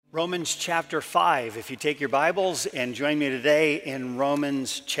Romans chapter 5. If you take your Bibles and join me today in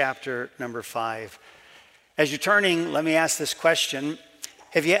Romans chapter number 5. As you're turning, let me ask this question.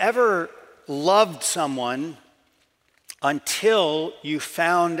 Have you ever loved someone until you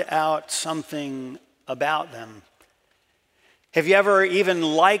found out something about them? Have you ever even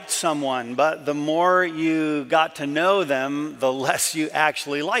liked someone, but the more you got to know them, the less you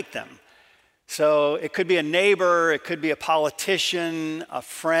actually liked them? So it could be a neighbor, it could be a politician, a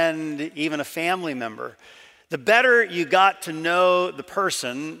friend, even a family member. The better you got to know the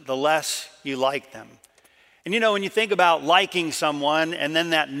person, the less you like them. And when you think about liking someone and then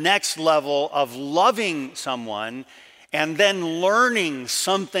that next level of loving someone and then learning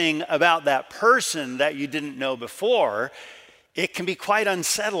something about that person that you didn't know before, it can be quite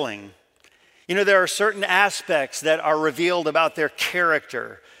unsettling. There are certain aspects that are revealed about their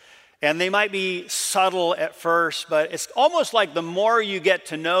character. And they might be subtle at first, but it's almost like the more you get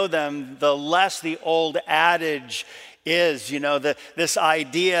to know them, the less the old adage is, this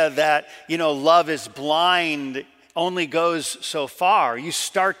idea that, love is blind only goes so far. You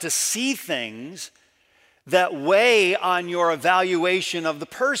start to see things that weigh on your evaluation of the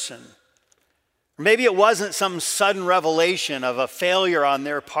person. Maybe it wasn't some sudden revelation of a failure on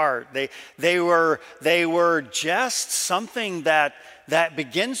their part. They were just something that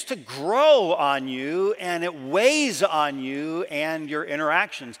begins to grow on you, and it weighs on you and your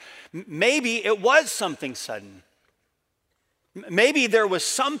interactions. Maybe it was something sudden. Maybe there was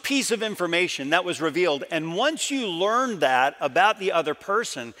some piece of information that was revealed, and once you learned that about the other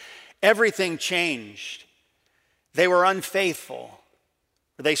person, everything changed. They were unfaithful,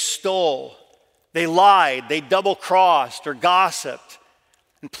 or they stole, they lied, they double-crossed or gossiped.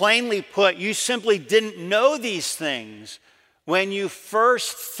 And plainly put, you simply didn't know these things when you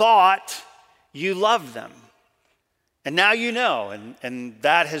first thought you loved them. And now you know, and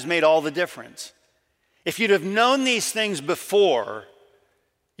that has made all the difference. If you'd have known these things before,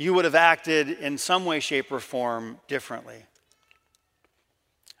 you would have acted in some way, shape, or form differently.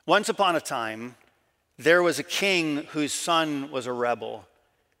 Once upon a time, there was a king whose son was a rebel,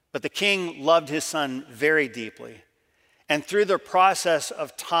 but the king loved his son very deeply. And through the process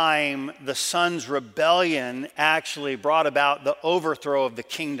of time, the son's rebellion actually brought about the overthrow of the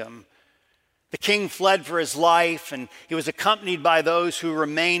kingdom. The king fled for his life, and he was accompanied by those who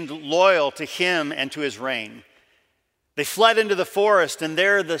remained loyal to him and to his reign. They fled into the forest, and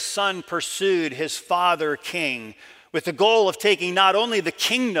there the son pursued his father king with the goal of taking not only the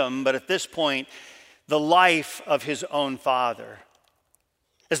kingdom, but at this point, the life of his own father.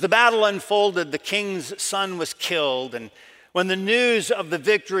 As the battle unfolded, the king's son was killed, and when the news of the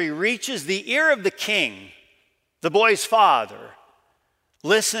victory reaches the ear of the king, the boy's father,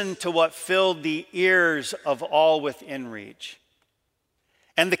 listen to what filled the ears of all within reach.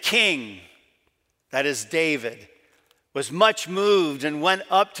 And the king, that is David, was much moved and went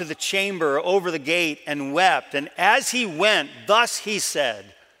up to the chamber over the gate and wept. And as he went, thus he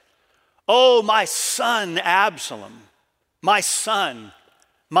said, "Oh, my son Absalom, my son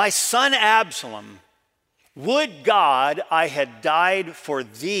Absalom, would God I had died for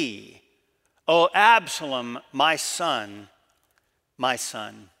thee, O Absalom, my son, my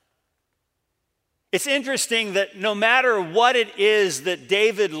son." It's interesting that no matter what it is that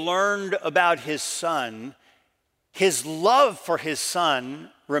David learned about his son, his love for his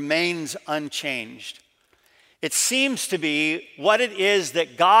son remains unchanged. It seems to be what it is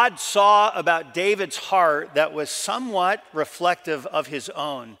that God saw about David's heart that was somewhat reflective of his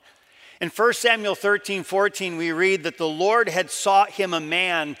own. In 1 Samuel 13:14, we read that the Lord had sought him a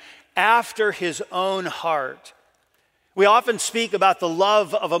man after his own heart. We often speak about the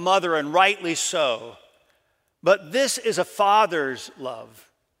love of a mother, and rightly so. But this is a father's love,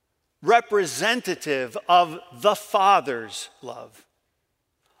 representative of the Father's love.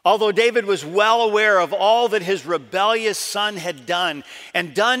 Although David was well aware of all that his rebellious son had done,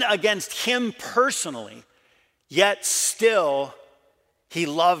 and done against him personally, yet still he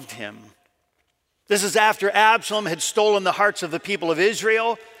loved him. This is after Absalom had stolen the hearts of the people of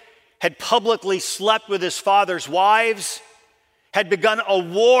Israel, had publicly slept with his father's wives, had begun a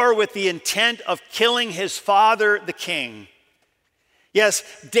war with the intent of killing his father, the king. Yes,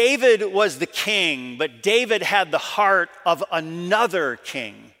 David was the king, but David had the heart of another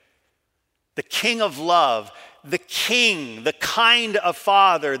king, the king of love, the king, the kind of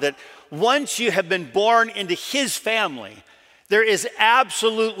father that once you have been born into his family, there is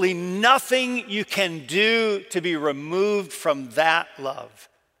absolutely nothing you can do to be removed from that love.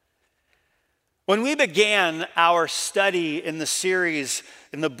 When we began our study in the series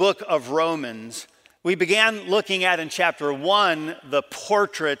in the book of Romans, We began looking at in chapter 1 the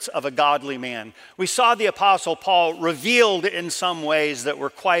portraits of a godly man. We saw the Apostle Paul revealed in some ways that were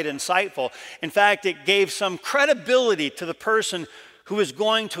quite insightful. In fact, it gave some credibility to the person who was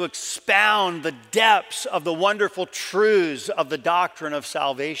going to expound the depths of the wonderful truths of the doctrine of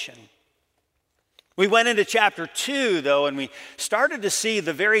salvation. We went into chapter 2, though, and we started to see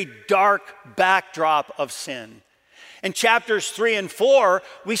the very dark backdrop of sin. In chapters 3 and 4,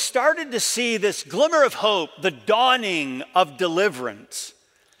 we started to see this glimmer of hope, the dawning of deliverance.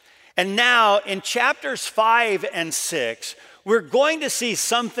 And now in chapters 5 and 6, we're going to see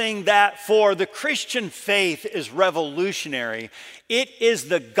something that for the Christian faith is revolutionary. It is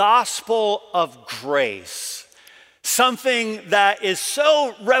the gospel of grace. Something that is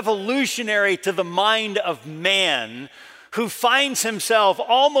so revolutionary to the mind of man who finds himself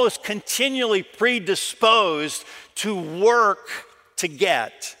almost continually predisposed to work to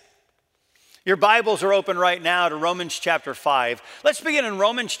get. Your Bibles are open right now to Romans chapter 5. Let's begin in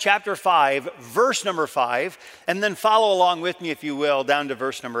Romans chapter 5, verse number 5, and then follow along with me, if you will, down to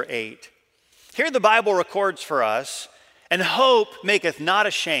verse number 8. Here the Bible records for us, "And hope maketh not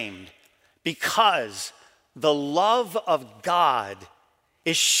ashamed, because the love of God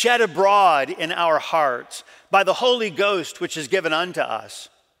is shed abroad in our hearts by the Holy Ghost which is given unto us.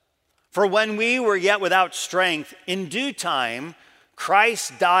 For when we were yet without strength, in due time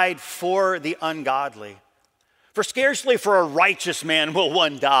Christ died for the ungodly. For scarcely for a righteous man will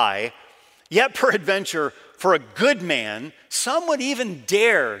one die, yet peradventure for a good man some would even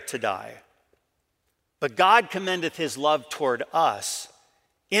dare to die. But God commendeth his love toward us,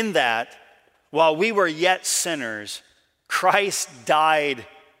 in that while we were yet sinners, Christ died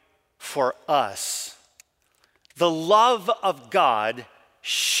for us." The love of God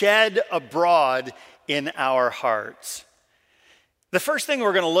shed abroad in our hearts. The first thing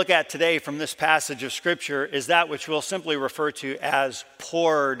we're going to look at today from this passage of Scripture is that which we'll simply refer to as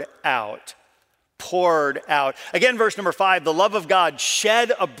poured out. Poured out. Again, verse number 5, "The love of God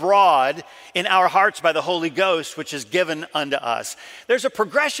shed abroad in our hearts by the Holy Ghost, which is given unto us." There's a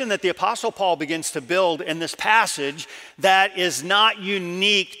progression that the Apostle Paul begins to build in this passage that is not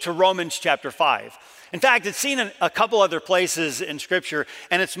unique to Romans chapter 5. In fact, it's seen in a couple other places in Scripture,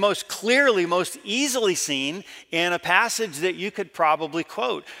 and it's most clearly, most easily seen in a passage that you could probably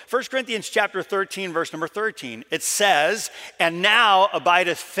quote. 1 Corinthians chapter 13, verse number 13. It says, "And now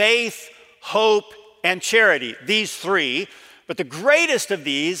abideth faith, hope, and charity," these three, but the greatest of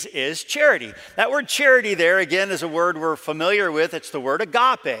these is charity. That word charity there, again, is a word we're familiar with. It's the word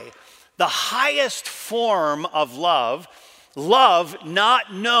agape, the highest form of love. Love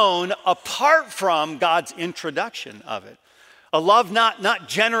not known apart from God's introduction of it. A love not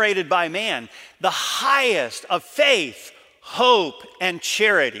generated by man. The highest of faith, hope, and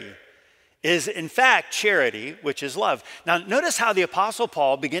charity is in fact charity, which is love. Now notice how the Apostle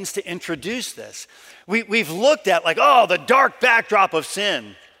Paul begins to introduce this. We've looked at the dark backdrop of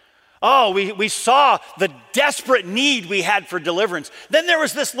sin. We saw the desperate need we had for deliverance. Then there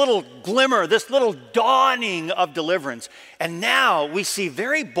was this little glimmer, this little dawning of deliverance. And now we see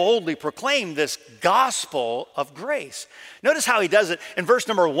very boldly proclaimed this gospel of grace. Notice how he does it. In verse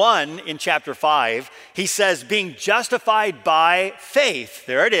number 1 in chapter 5, he says, "Being justified by faith."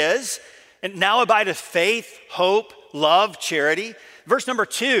 There it is. "And now abideth faith, hope, love, charity." Verse number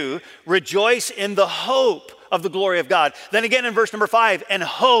 2, "Rejoice in the hope of the glory of God." Then again in verse number 5, "And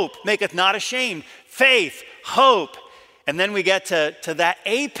hope maketh not ashamed." Faith, hope. And then we get to that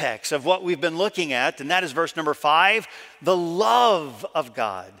apex of what we've been looking at, and that is verse number 5, "The love of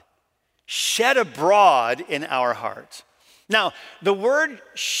God shed abroad in our hearts." Now, the word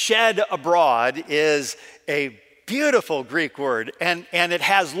 "shed abroad" is a beautiful Greek word, and it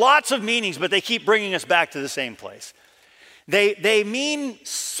has lots of meanings, but they keep bringing us back to the same place. They mean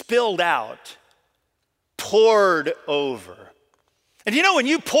spilled out, poured over. And you know, when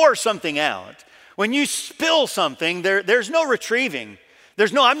you pour something out, when you spill something, there's no retrieving.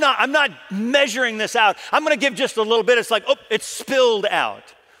 I'm not measuring this out. I'm going to give just a little bit. It's like, it's spilled out.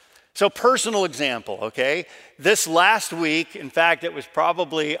 So personal example, okay? This last week, in fact, it was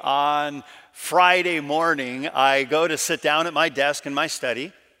probably on Friday morning, I go to sit down at my desk in my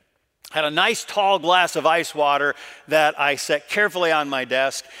study. Had a nice tall glass of ice water that I set carefully on my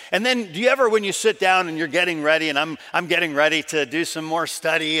desk. And then do you ever, when you sit down and you're getting ready, and I'm getting ready to do some more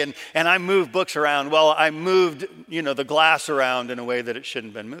study, and I move books around, well, I moved, the glass around in a way that it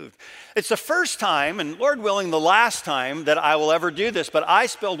shouldn't have been moved. It's the first time, and Lord willing, the last time that I will ever do this, but I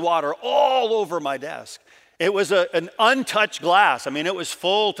spilled water all over my desk. It was an untouched glass. I mean, it was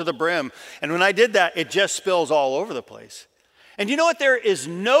full to the brim. And when I did that, it just spills all over the place. And you know what there is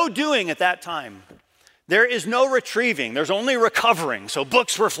no doing at that time? There is no retrieving. There's only recovering. So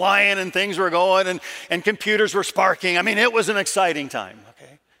books were flying and things were going and computers were sparking. I mean, it was an exciting time,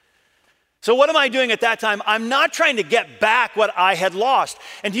 okay? So what am I doing at that time? I'm not trying to get back what I had lost.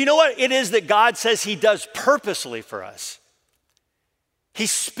 And do you know what it is that God says he does purposely for us? He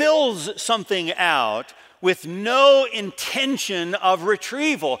spills something out with no intention of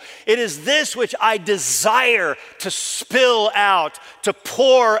retrieval. It is this which I desire to spill out, to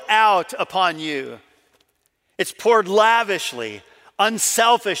pour out upon you. It's poured lavishly,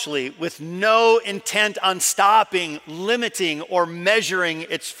 unselfishly, with no intent on stopping, limiting, or measuring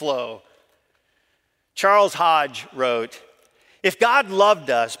its flow. Charles Hodge wrote, "If God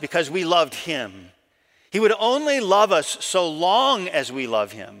loved us because we loved him, he would only love us so long as we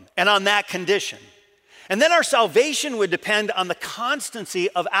love him, and on that condition. And then our salvation would depend on the constancy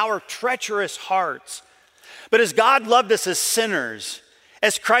of our treacherous hearts. But as God loved us as sinners,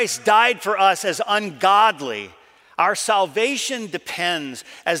 as Christ died for us as ungodly, our salvation depends,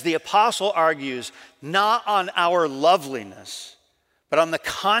 as the apostle argues, not on our loveliness, but on the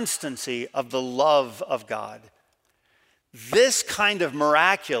constancy of the love of God." This kind of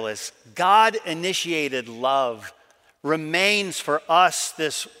miraculous, God-initiated love remains for us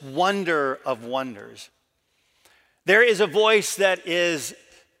this wonder of wonders. There is a voice that is,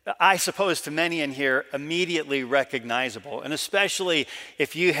 I suppose to many in here, immediately recognizable, and especially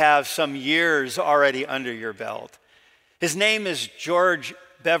if you have some years already under your belt. His name is George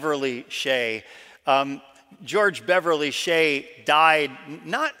Beverly Shea. George Beverly Shea died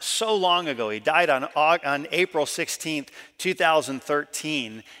not so long ago. He died on April 16th,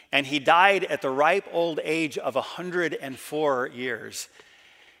 2013, and he died at the ripe old age of 104 years.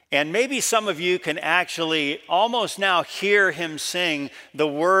 And maybe some of you can actually almost now hear him sing the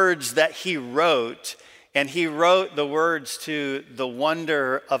words that he wrote, and he wrote the words to "The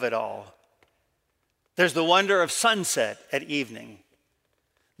Wonder of It All." There's the wonder of sunset at evening.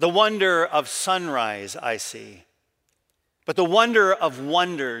 The wonder of sunrise I see. But the wonder of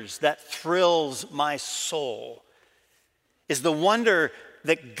wonders that thrills my soul is the wonder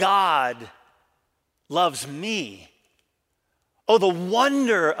that God loves me. Oh, the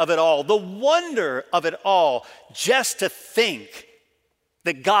wonder of it all, the wonder of it all, just to think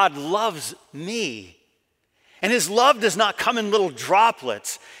that God loves me. And his love does not come in little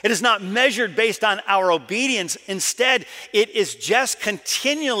droplets. It is not measured based on our obedience. Instead, it is just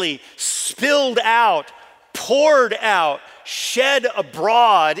continually spilled out, poured out, shed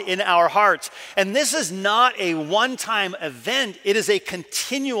abroad in our hearts. And this is not a one-time event. It is a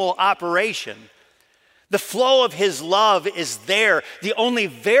continual operation. The flow of his love is there. The only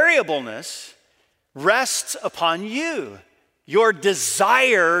variableness rests upon you. Your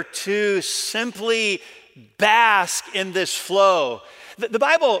desire to simply bask in this flow. The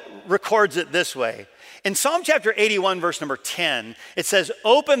Bible records it this way. In Psalm chapter 81, verse number 10, it says,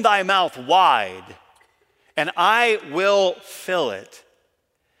 "Open thy mouth wide, and I will fill it."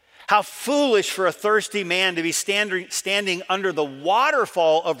 How foolish for a thirsty man to be standing under the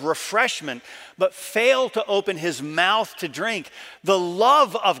waterfall of refreshment, but fail to open his mouth to drink. The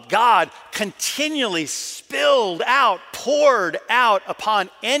love of God continually spilled out, poured out upon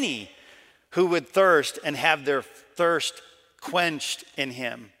any who would thirst and have their thirst quenched in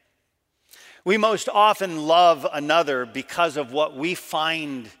him. We most often love another because of what we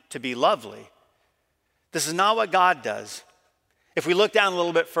find to be lovely. This is not what God does. If we look down a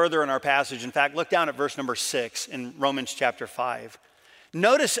little bit further in our passage, in fact, look down at verse number 6 in Romans chapter 5.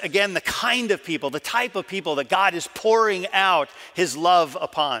 Notice again the kind of people, the type of people that God is pouring out his love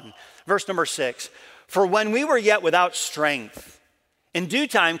upon. Verse number 6, "For when we were yet without strength, in due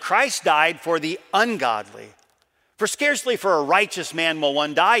time Christ died for the ungodly. For scarcely for a righteous man will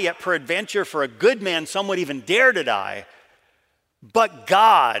one die, yet peradventure for a good man some would even dare to die. But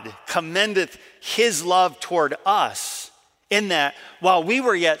God commendeth his love toward us, in that while we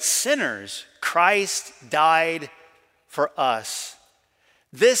were yet sinners, Christ died for us."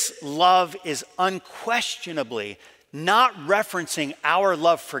 This love is unquestionably not referencing our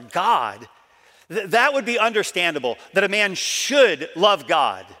love for God. That would be understandable, that a man should love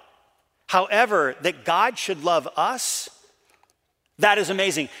God. However, that God should love us, that is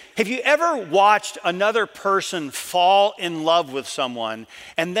amazing. Have you ever watched another person fall in love with someone,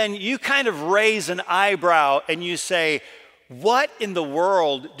 and then you kind of raise an eyebrow and you say, what in the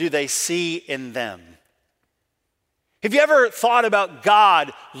world do they see in them? Have you ever thought about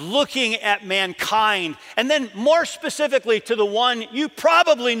God looking at mankind, and then more specifically to the one you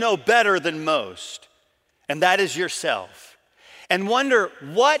probably know better than most, and that is yourself, and wonder,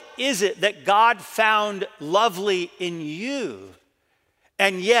 what is it that God found lovely in you?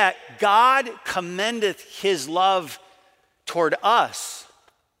 and yet God commendeth his love toward us.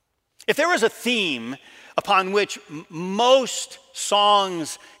 If there was a theme upon which most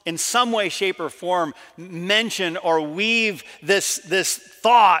songs in some way, shape, or form mention or weave this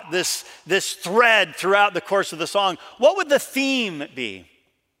thought, this thread throughout the course of the song, what would the theme be?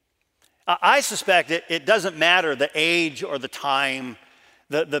 I suspect it doesn't matter the age or the time,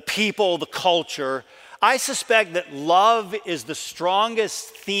 the people, the culture. I suspect that love is the strongest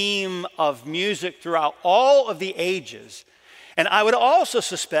theme of music throughout all of the ages. And I would also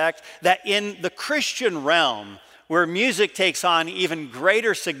suspect that in the Christian realm, where music takes on even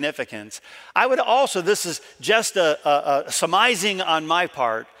greater significance, I would also, this is just a surmising on my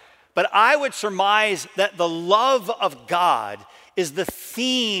part, but I would surmise that the love of God is the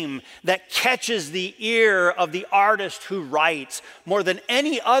theme that catches the ear of the artist who writes more than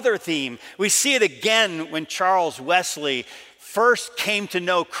any other theme. We see it again when Charles Wesley first came to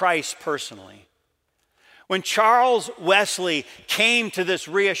know Christ personally. When Charles Wesley came to this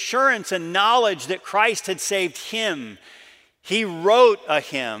reassurance and knowledge that Christ had saved him, he wrote a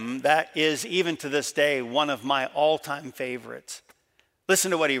hymn that is, even to this day, one of my all-time favorites.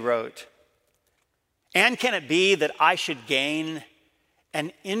 Listen to what he wrote. And can it be that I should gain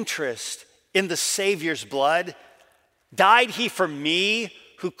an interest in the Savior's blood? Died he for me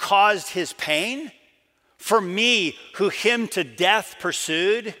who caused his pain? For me who him to death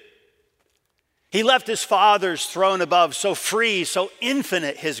pursued? He left his Father's throne above, so free, so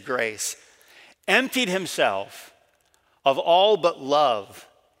infinite his grace, emptied himself of all but love,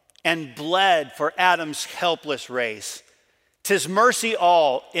 and bled for Adam's helpless race. 'Tis mercy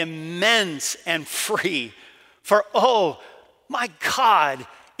all, immense and free, for oh, my God,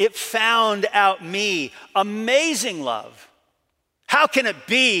 it found out me, amazing love. How can it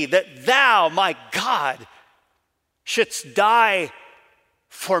be that thou, my God, shouldst die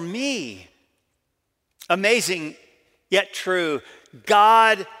for me? Amazing yet true,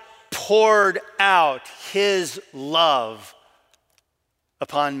 God poured out his love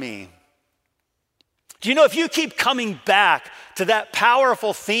upon me. Do you know, if you keep coming back to that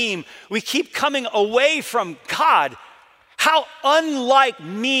powerful theme, we keep coming away from God. How unlike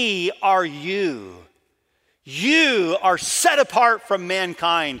me are you? You are set apart from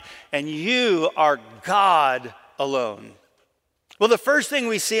mankind, and you are God alone. Well, the first thing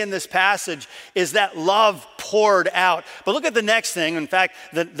we see in this passage is that love poured out. But look at the next thing, in fact,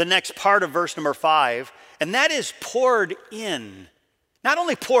 the next part of verse number 5, and that is poured in. Not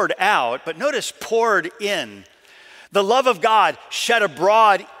only poured out, but notice poured in. The love of God shed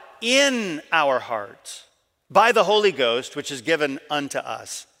abroad in our hearts by the Holy Ghost, which is given unto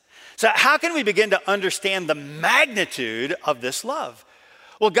us. So how can we begin to understand the magnitude of this love?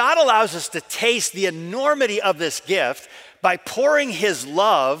 Well, God allows us to taste the enormity of this gift by pouring his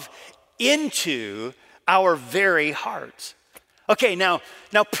love into our very hearts. Okay, now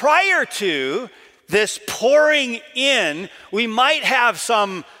prior to this pouring in, we might have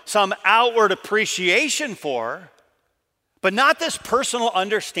some outward appreciation for, but not this personal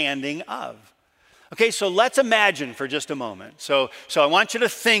understanding of. Okay, so let's imagine for just a moment. So I want you to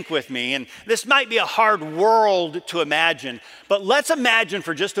think with me, and this might be a hard world to imagine, but let's imagine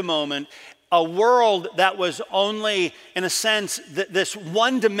for just a moment a world that was only, in a sense, this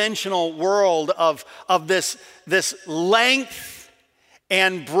one-dimensional world of this length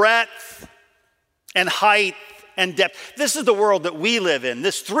and breadth and height and depth. This is the world that we live in,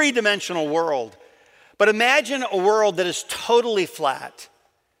 this three-dimensional world. But imagine a world that is totally flat.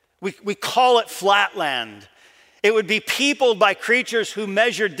 We call it flatland. It would be peopled by creatures who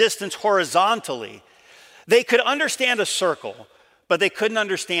measure distance horizontally. They could understand a circle, but they couldn't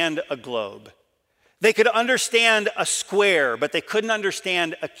understand a globe. They could understand a square, but they couldn't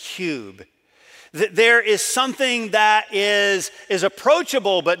understand a cube. There is something that is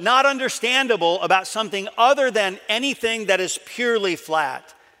approachable but not understandable about something other than anything that is purely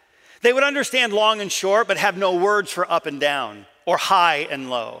flat. They would understand long and short, but have no words for up and down or high and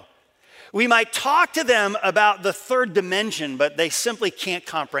low. We might talk to them about the third dimension, but they simply can't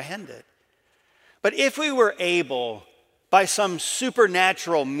comprehend it. But if we were able, by some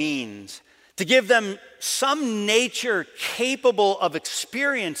supernatural means, to give them some nature capable of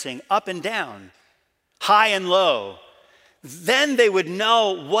experiencing up and down, high and low, then they would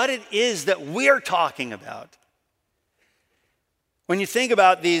know what it is that we're talking about. When you think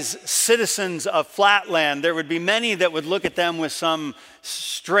about these citizens of Flatland, there would be many that would look at them with some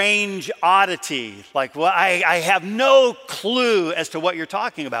strange oddity, like, well, I have no clue as to what you're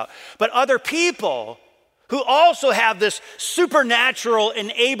talking about. But other people who also have this supernatural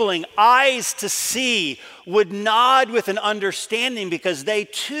enabling eyes to see, would nod with an understanding because they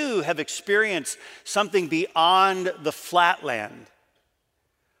too have experienced something beyond the flatland.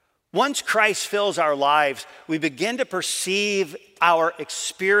 Once Christ fills our lives, we begin to perceive our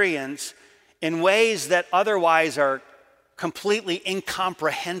experience in ways that otherwise are completely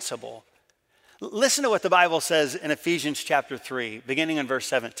incomprehensible. Listen to what the Bible says in Ephesians chapter 3, beginning in verse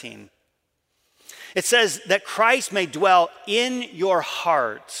 17. It says that Christ may dwell in your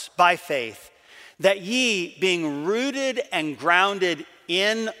hearts by faith, that ye, being rooted and grounded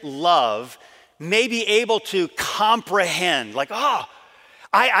in love, may be able to comprehend. Like,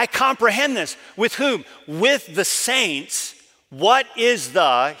 I comprehend this. With whom? With the saints. What is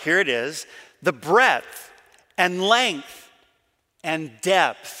here it is, the breadth and length and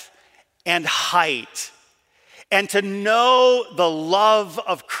depth and height, and to know the love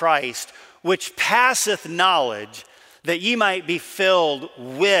of Christ, which passeth knowledge, that ye might be filled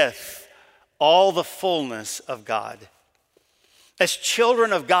with all the fullness of God. As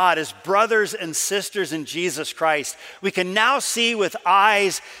children of God, as brothers and sisters in Jesus Christ, we can now see with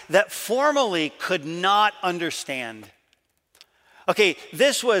eyes that formerly could not understand. Okay,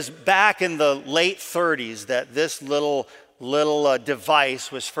 this was back in the late 30s that this little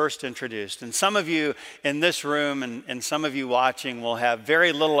device was first introduced. And some of you in this room and some of you watching will have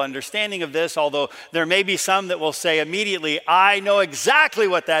very little understanding of this, although there may be some that will say immediately, I know exactly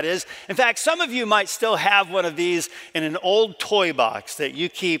what that is. In fact, some of you might still have one of these in an old toy box that you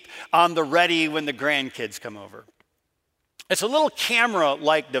keep on the ready when the grandkids come over. It's a little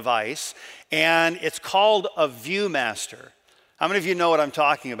camera-like device, and it's called a ViewMaster. How many of you know what I'm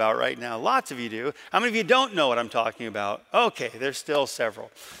talking about right now? Lots of you do. How many of you don't know what I'm talking about? Okay, there's still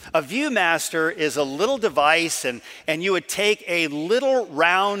several. A ViewMaster is a little device, and you would take a little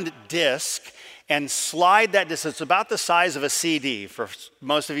round disc and slide that disc. It's about the size of a CD for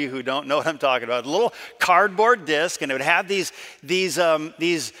most of you who don't know what I'm talking about. A little cardboard disc, and it would have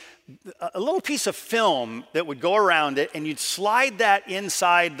a little piece of film that would go around it, and you'd slide that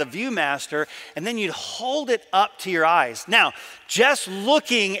inside the ViewMaster, and then you'd hold it up to your eyes. Now, just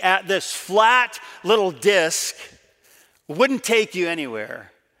looking at this flat little disc wouldn't take you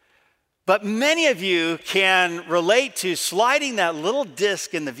anywhere. But many of you can relate to sliding that little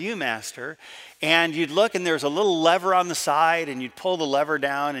disc in the ViewMaster, and you'd look and there's a little lever on the side, and you'd pull the lever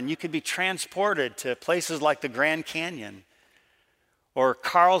down, and you could be transported to places like the Grand Canyon, or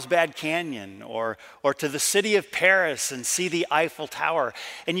Carlsbad Canyon, or to the city of Paris and see the Eiffel Tower.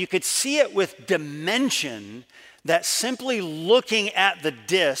 And you could see it with dimension that simply looking at the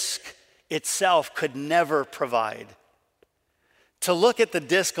disc itself could never provide. To look at the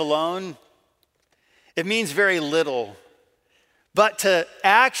disc alone, it means very little. But to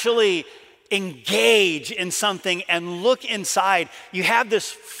actually engage in something and look inside, you have this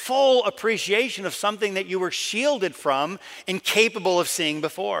full appreciation of something that you were shielded from, incapable of seeing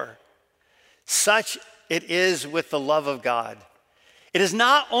before. Such it is with the love of God. It is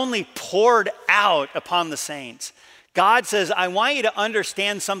not only poured out upon the saints. God says, I want you to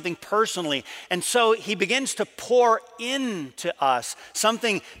understand something personally. And so he begins to pour into us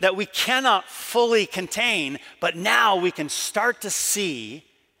something that we cannot fully contain, but now we can start to see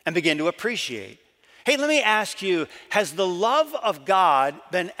and begin to appreciate. Hey, let me ask you, has the love of God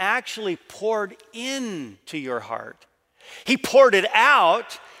been actually poured into your heart? He poured it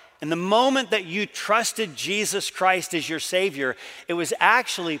out, and the moment that you trusted Jesus Christ as your Savior, it was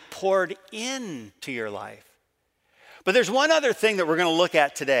actually poured into your life. But there's one other thing that we're going to look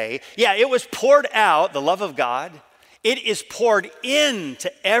at today. Yeah, it was poured out, the love of God. It is poured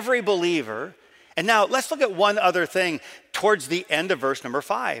into every believer. And now let's look at one other thing towards the end of verse number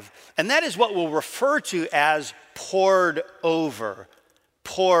 5. And that is what we'll refer to as poured over.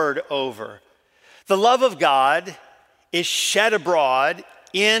 Poured over. The love of God is shed abroad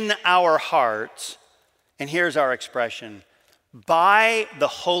in our hearts. And here's our expression: by the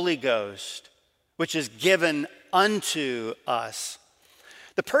Holy Ghost, which is given unto us.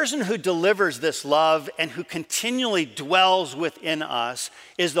 The person who delivers this love and who continually dwells within us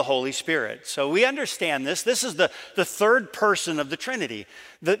is the Holy Spirit. So we understand this. This is the third person of the Trinity.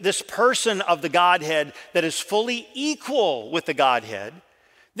 This person of the Godhead that is fully equal with the Godhead.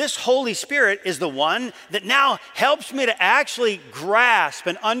 This Holy Spirit is the one that now helps me to actually grasp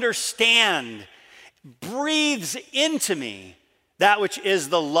and understand, breathes into me that which is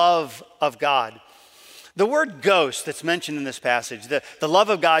the love of God. The word ghost that's mentioned in this passage, the love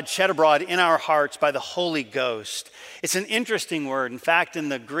of God shed abroad in our hearts by the Holy Ghost, it's an interesting word. In fact, in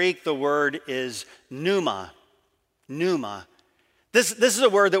the Greek, the word is pneuma. Pneuma. This is a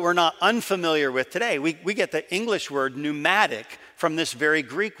word that we're not unfamiliar with today. We get the English word pneumatic from this very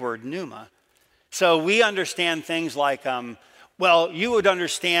Greek word pneuma. So we understand things like, you would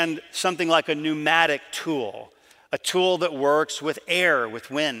understand something like a pneumatic tool, a tool that works with air,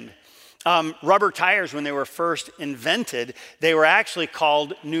 with wind. Rubber tires, when they were first invented, they were actually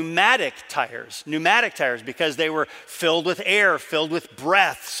called pneumatic tires because they were filled with air, filled with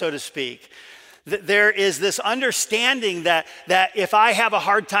breath, so to speak. There is this understanding that if I have a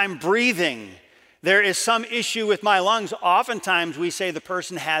hard time breathing, there is some issue with my lungs. Oftentimes we say the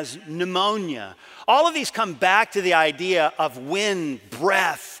person has pneumonia. All of these come back to the idea of wind,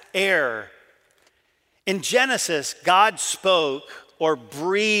 breath, air. In Genesis, God spoke or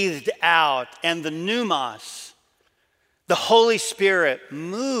breathed out, and the pneumos, the Holy Spirit,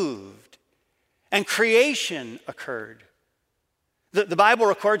 moved, and creation occurred. The Bible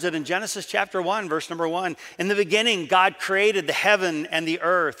records it in Genesis chapter 1, verse number 1. In the beginning, God created the heaven and the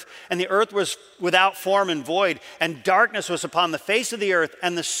earth was without form and void, and darkness was upon the face of the earth,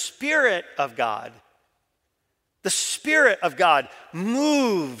 and the Spirit of God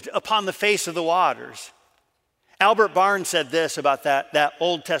moved upon the face of the waters. Albert Barnes said this about that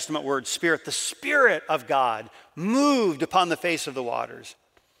Old Testament word, spirit. The Spirit of God moved upon the face of the waters.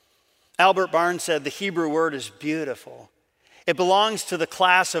 Albert Barnes said the Hebrew word is beautiful. It belongs to the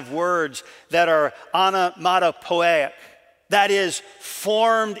class of words that are onomatopoeic, that is,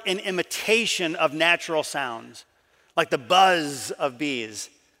 formed in imitation of natural sounds, like the buzz of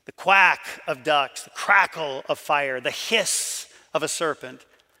bees, the quack of ducks, the crackle of fire, the hiss of a serpent.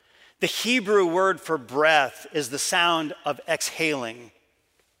 The Hebrew word for breath is the sound of exhaling,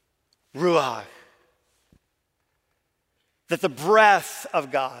 ruach. That the breath of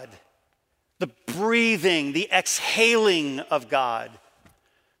God, the breathing, the exhaling of God,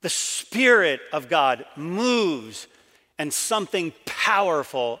 the Spirit of God moves, and something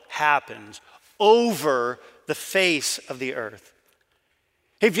powerful happens over the face of the earth.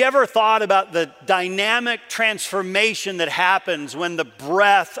 Have you ever thought about the dynamic transformation that happens when the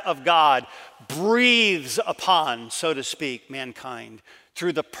breath of God breathes upon, so to speak, mankind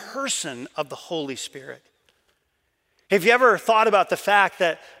through the person of the Holy Spirit? Have you ever thought about the fact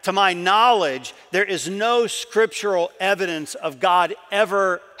that, to my knowledge, there is no scriptural evidence of God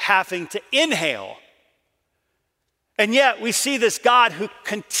ever having to inhale? And yet we see this God who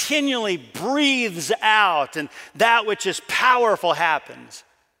continually breathes out, and that which is powerful happens.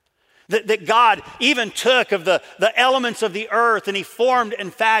 That God even took of the elements of the earth and he formed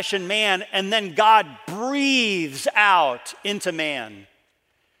and fashioned man, and then God breathes out into man.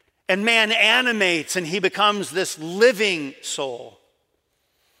 And man animates and he becomes this living soul.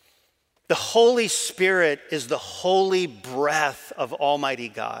 The Holy Spirit is the holy breath of Almighty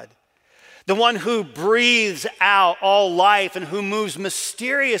God. The one who breathes out all life and who moves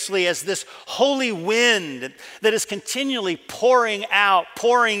mysteriously as this holy wind that is continually pouring out,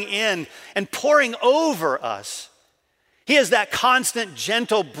 pouring in, and pouring over us. He is that constant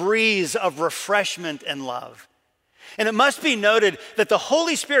gentle breeze of refreshment and love. And it must be noted that the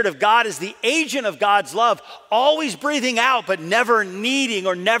Holy Spirit of God is the agent of God's love, always breathing out, but never needing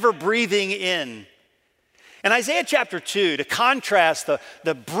or never breathing in. In Isaiah chapter 2, to contrast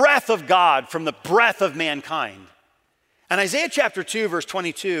the breath of God from the breath of mankind. In Isaiah chapter 2, verse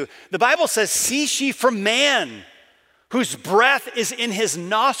 22, the Bible says, "Cease ye from man, whose breath is in his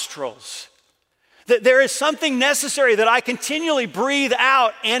nostrils." That there is something necessary that I continually breathe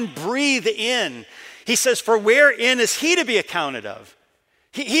out and breathe in. He says, "For wherein is he to be accounted of?"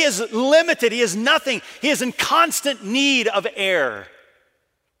 He is limited, he is nothing. He is in constant need of air.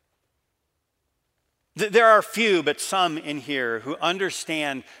 There are few, but some in here who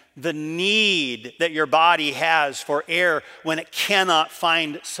understand the need that your body has for air when it cannot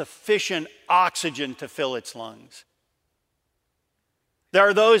find sufficient oxygen to fill its lungs. There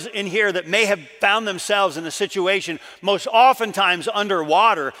are those in here that may have found themselves in a situation, most oftentimes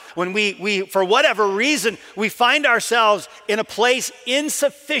underwater, when we for whatever reason, we find ourselves in a place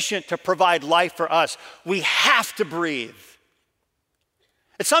insufficient to provide life for us. We have to breathe.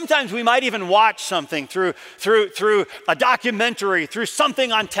 And sometimes we might even watch something through a documentary, through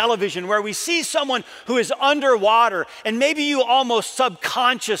something on television where we see someone who is underwater, and maybe you almost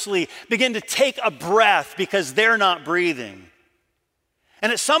subconsciously begin to take a breath because they're not breathing.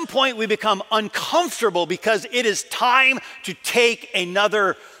 And at some point we become uncomfortable because it is time to take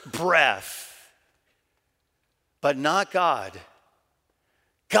another breath. But not God.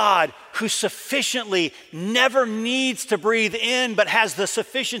 God, who sufficiently never needs to breathe in, but has the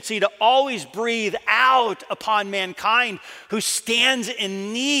sufficiency to always breathe out upon mankind, who stands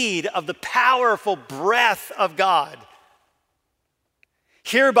in need of the powerful breath of God.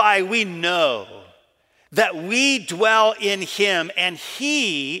 Hereby we know that we dwell in him, and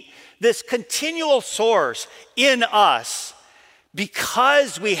he, this continual source in us,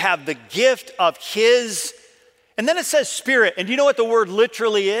 because we have the gift of his, and then it says spirit, and you know what the word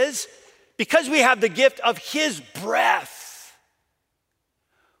literally is? Because we have the gift of his breath.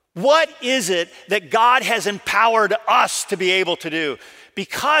 What is it that God has empowered us to be able to do?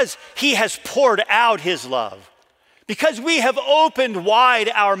 Because he has poured out his love. Because we have opened wide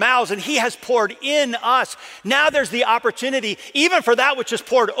our mouths and he has poured in us. Now there's the opportunity, even for that which is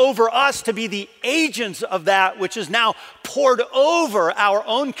poured over us, to be the agents of that which is now poured over our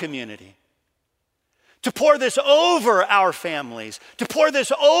own community. To pour this over our families, to pour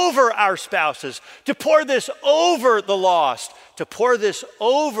this over our spouses, to pour this over the lost, to pour this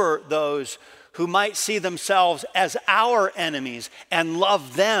over those who might see themselves as our enemies and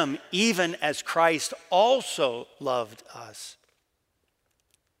love them even as Christ also loved us.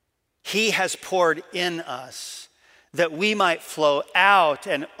 He has poured in us that we might flow out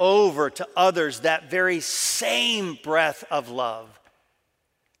and over to others that very same breath of love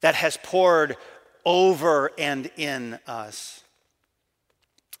that has poured over and in us.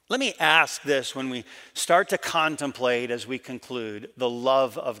 Let me ask this when we start to contemplate, as we conclude, the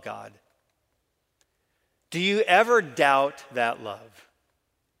love of God. Do you ever doubt that love?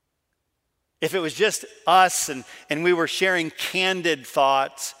 If it was just us and we were sharing candid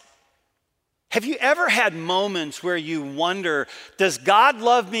thoughts, have you ever had moments where you wonder, does God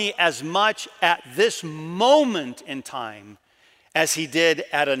love me as much at this moment in time as he did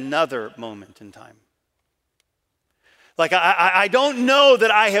at another moment in time? Like, I don't know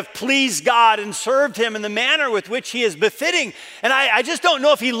that I have pleased God and served him in the manner with which he is befitting. And I just don't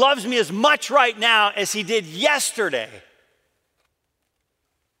know if he loves me as much right now as he did yesterday.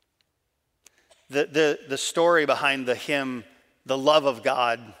 The story behind the hymn, The Love of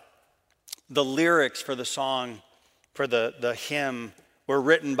God, the lyrics for the song, for the hymn, were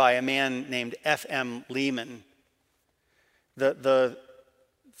written by a man named F.M. Lehman. The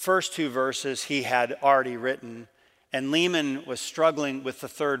first two verses he had already written, and Lehman was struggling with the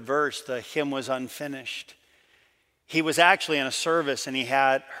third verse. The hymn was unfinished. He was actually in a service and he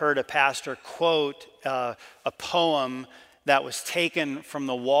had heard a pastor quote a poem that was taken from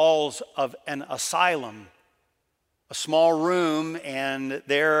the walls of an asylum, a small room, and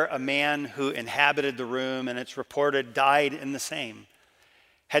there a man who inhabited the room, and it's reported died in the same,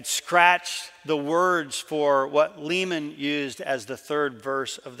 had scratched the words for what Lehman used as the third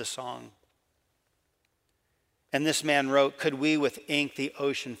verse of the song. And this man wrote, "Could we with ink the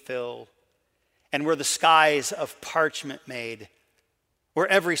ocean fill, and were the skies of parchment made, were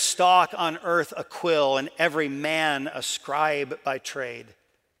every stalk on earth a quill, and every man a scribe by trade,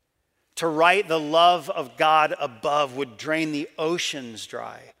 to write the love of God above would drain the oceans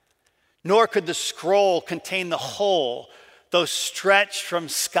dry, nor could the scroll contain the whole, though stretched from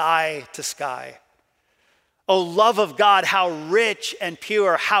sky to sky. O love of God, how rich and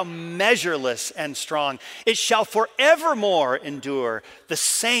pure, how measureless and strong. It shall forevermore endure, the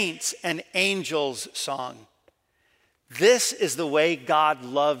saints' and angels' song." This is the way God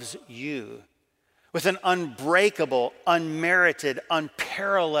loves you, with an unbreakable, unmerited,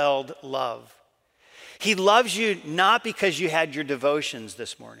 unparalleled love. He loves you not because you had your devotions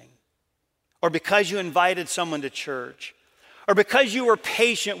this morning, or because you invited someone to church, or because you were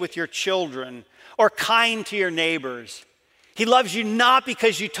patient with your children, or kind to your neighbors. He loves you not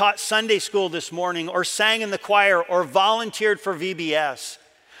because you taught Sunday school this morning, or sang in the choir, or volunteered for VBS,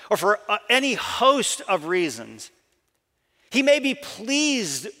 or for any host of reasons. He may be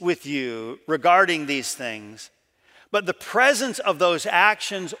pleased with you regarding these things, but the presence of those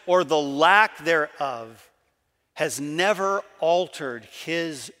actions or the lack thereof has never altered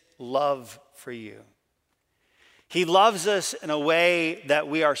his love for you. He loves us in a way that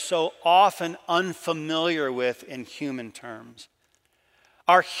we are so often unfamiliar with in human terms.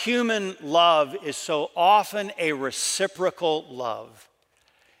 Our human love is so often a reciprocal love.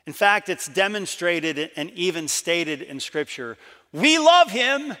 In fact, it's demonstrated and even stated in Scripture. We love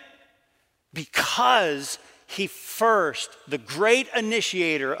him because he first, the great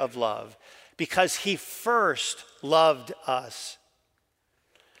initiator of love, because he first loved us.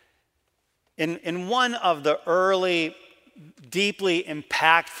 In one of the early, deeply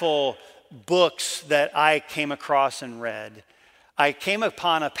impactful books that I came across and read, I came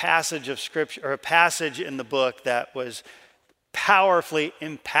upon a passage of Scripture, or a passage in the book that was powerfully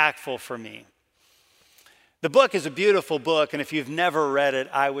impactful for me. The book is a beautiful book, and if you've never read it,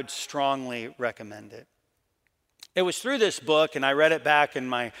 I would strongly recommend it. It was through this book, and I read it back in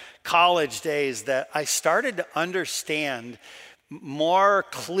my college days, that I started to understand more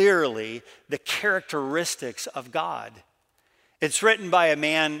clearly the characteristics of God. It's written by a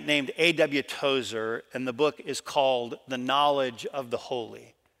man named A.W. Tozer, and the book is called The Knowledge of the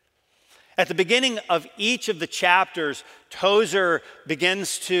Holy. At the beginning of each of the chapters, Tozer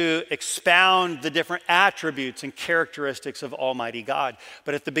begins to expound the different attributes and characteristics of Almighty God.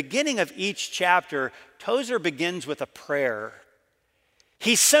 But at the beginning of each chapter, Tozer begins with a prayer.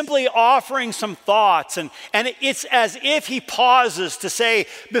 He's simply offering some thoughts, and it's as if he pauses to say,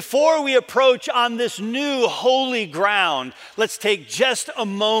 before we approach on this new holy ground, let's take just a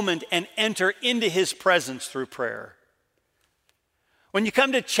moment and enter into his presence through prayer. When you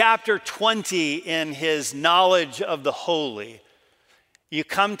come to chapter 20 in his Knowledge of the Holy, you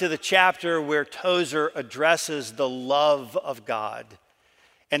come to the chapter where Tozer addresses the love of God.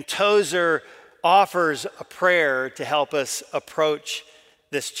 And Tozer offers a prayer to help us approach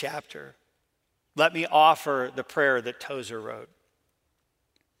this chapter. Let me offer the prayer that Tozer wrote.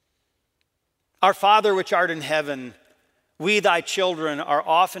 Our Father which art in heaven, we thy children are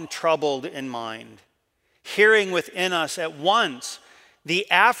often troubled in mind, hearing within us at once the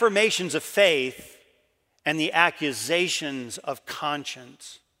affirmations of faith and the accusations of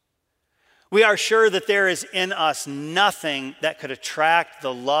conscience. We are sure that there is in us nothing that could attract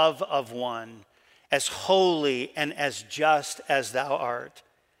the love of one as holy and as just as thou art.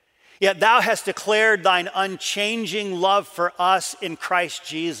 Yet thou hast declared thine unchanging love for us in Christ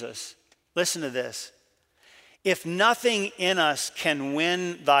Jesus. Listen to this. If nothing in us can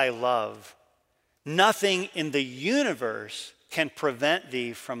win thy love, nothing in the universe can prevent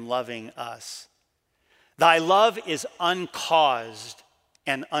thee from loving us. Thy love is uncaused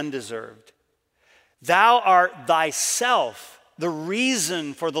and undeserved. Thou art thyself the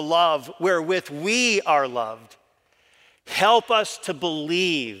reason for the love wherewith we are loved. Help us to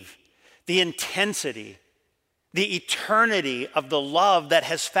believe the intensity, the eternity of the love that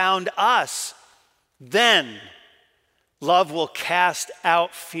has found us. Then love will cast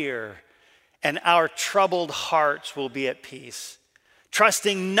out fear, and our troubled hearts will be at peace,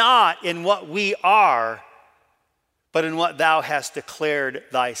 trusting not in what we are, but in what thou hast declared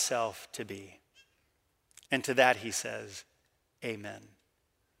thyself to be. And to that he says, amen.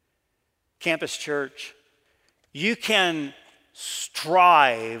 Campus Church, you can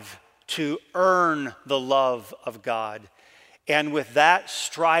strive to earn the love of God. And with that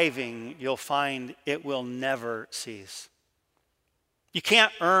striving, you'll find it will never cease. You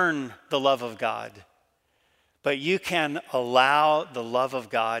can't earn the love of God, but you can allow the love of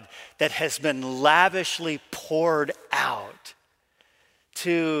God that has been lavishly poured out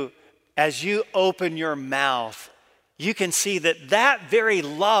to, as you open your mouth, you can see that that very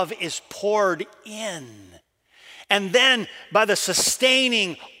love is poured in. And then by the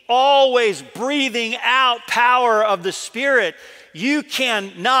sustaining, always breathing out power of the Spirit, you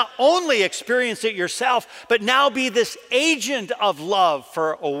can not only experience it yourself, but now be this agent of love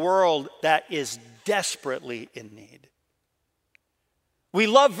for a world that is desperately in need. We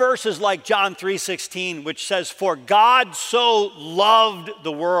love verses like John 3:16, which says, "For God so loved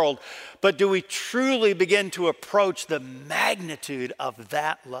the world." But do we truly begin to approach the magnitude of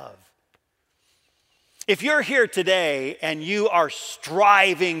that love? If you're here today and you are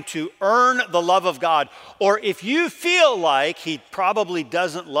striving to earn the love of God, or if you feel like he probably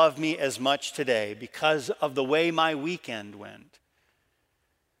doesn't love me as much today because of the way my weekend went,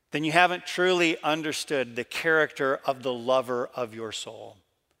 then you haven't truly understood the character of the lover of your soul.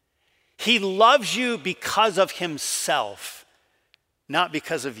 He loves you because of himself, not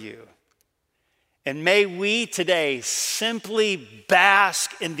because of you. And may we today simply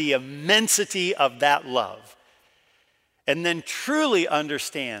bask in the immensity of that love, and then truly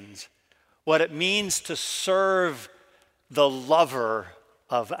understand what it means to serve the lover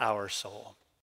of our soul.